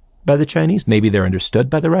understood by the Chinese. Maybe they're understood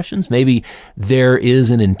by the Russians. Maybe there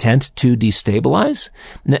is an intent to destabilize.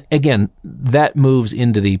 Now, again, that moves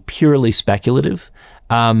into the purely speculative,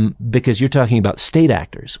 because you're talking about state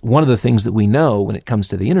actors. One of the things that we know when it comes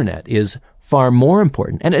to the internet is far more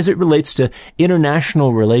important. And as it relates to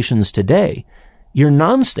international relations today, your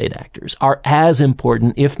non-state actors are as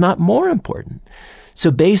important, if not more important.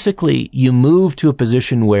 So basically, you move to a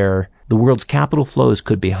position where the world's capital flows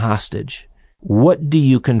could be hostage. What do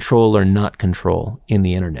you control or not control in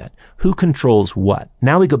the internet? Who controls what?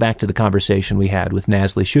 Now we go back to the conversation we had with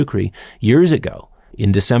Nazli Shukri years ago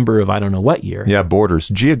in December of I don't know what year. Yeah, borders.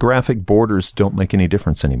 Geographic borders don't make any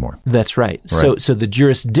difference anymore. That's right. So the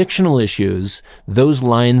jurisdictional issues, those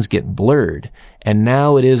lines get blurred. And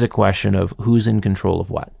now it is a question of who's in control of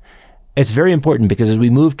what. It's very important because as we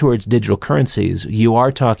move towards digital currencies, you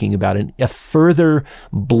are talking about a further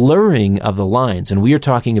blurring of the lines. And we are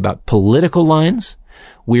talking about political lines.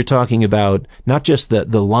 We're talking about not just the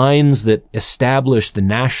lines that establish the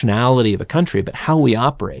nationality of a country, but how we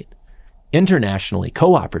operate internationally,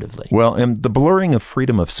 cooperatively. Well, and the blurring of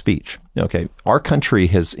freedom of speech. Okay, our country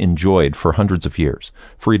has enjoyed for hundreds of years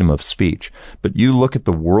freedom of speech, but you look at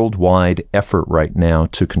the worldwide effort right now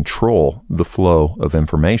to control the flow of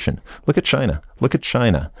information. Look at China.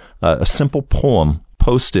 A simple poem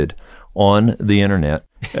posted on the internet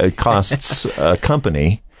costs a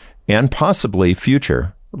company and possibly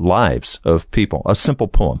future lives of people. A simple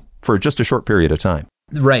poem for just a short period of time.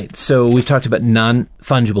 Right. So we've talked about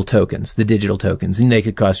non-fungible tokens, the digital tokens, and they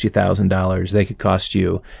could cost you $1,000. They could cost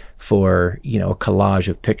you for, a collage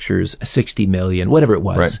of pictures, 60 million, whatever it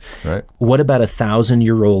was. Right. What about a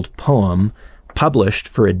 1,000-year-old poem published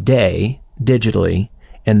for a day digitally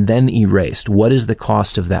and then erased? What is the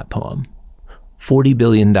cost of that poem? $40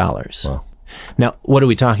 billion. Wow. Now, what are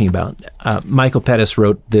we talking about? Michael Pettis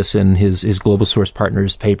wrote this in his Global Source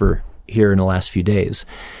Partners paper here in the last few days.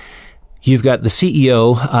 You've got the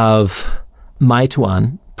CEO of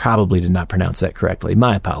Meituan, probably did not pronounce that correctly.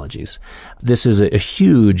 My apologies. This is a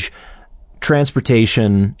huge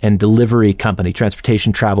transportation and delivery company,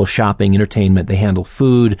 transportation, travel, shopping, entertainment. They handle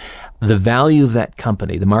food. The value of that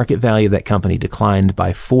company, the market value of that company declined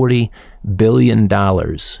by $40 billion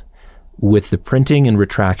with the printing and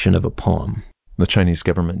retraction of a poem. The Chinese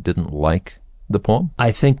government didn't like the poem?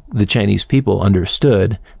 I think the Chinese people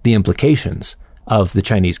understood the implications of the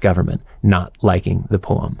Chinese government not liking the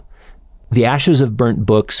poem. The ashes of burnt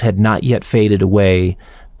books had not yet faded away,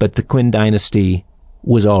 but the Qin dynasty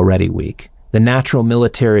was already weak. The natural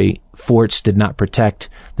military forts did not protect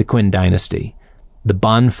the Qin dynasty. The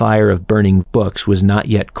bonfire of burning books was not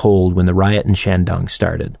yet cold when the riot in Shandong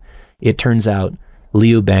started. It turns out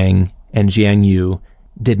Liu Bang and Jiang Yu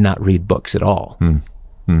did not read books at all.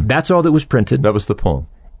 That's all that was printed. That was the poem.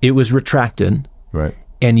 It was retracted. Right.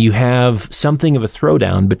 And you have something of a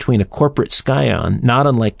throwdown between a corporate scion, not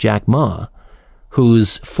unlike Jack Ma,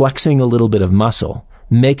 who's flexing a little bit of muscle,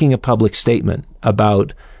 making a public statement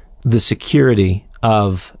about the security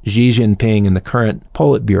of Xi Jinping and the current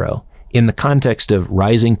Politburo in the context of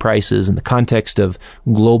rising prices, in the context of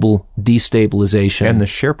global destabilization. And the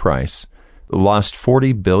share price lost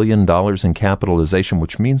 $40 billion in capitalization,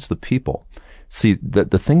 which means the people. See,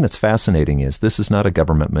 the thing that's fascinating is this is not a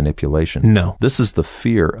government manipulation. No. This is the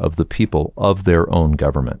fear of the people of their own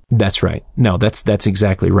government. That's right. No, that's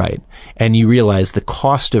exactly right. And you realize the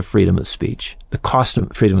cost of freedom of speech,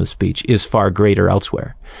 is far greater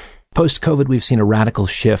elsewhere. Post-COVID, we've seen a radical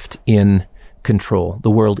shift in control. The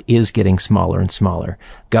world is getting smaller and smaller.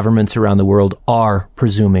 Governments around the world are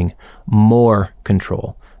presuming more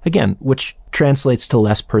control. Again, which translates to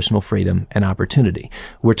less personal freedom and opportunity.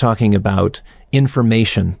 We're talking about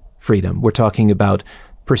information freedom. We're talking about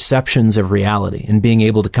perceptions of reality and being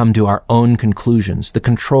able to come to our own conclusions, the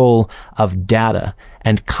control of data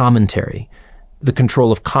and commentary, the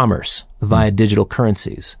control of commerce via digital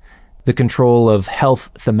currencies, the control of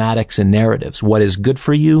health thematics and narratives, what is good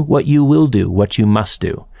for you, what you will do, what you must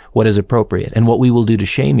do, what is appropriate, and what we will do to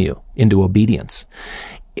shame you into obedience.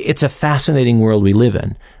 It's a fascinating world we live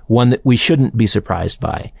in, one that we shouldn't be surprised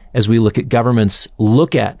by as we look at governments,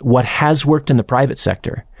 look at what has worked in the private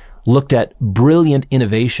sector, looked at brilliant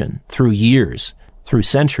innovation through years, through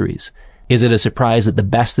centuries. Is it a surprise that the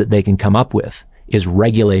best that they can come up with is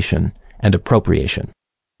regulation and appropriation?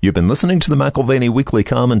 You've been listening to the McAlvany Weekly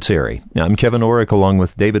Commentary. I'm Kevin Orrick along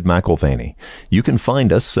with David McAlvany. You can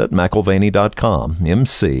find us at McAlvany.com,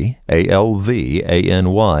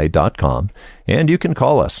 McAlvany.com, and you can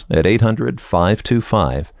call us at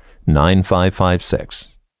 800-525-9556.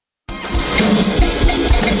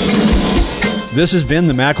 This has been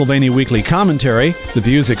the McAlvany Weekly Commentary. The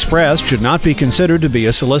views expressed should not be considered to be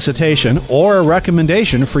a solicitation or a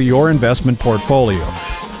recommendation for your investment portfolio.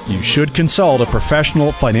 You should consult a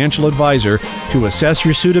professional financial advisor to assess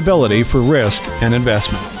your suitability for risk and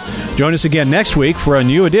investment. Join us again next week for a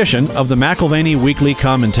new edition of the McAlvany Weekly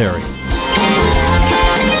Commentary.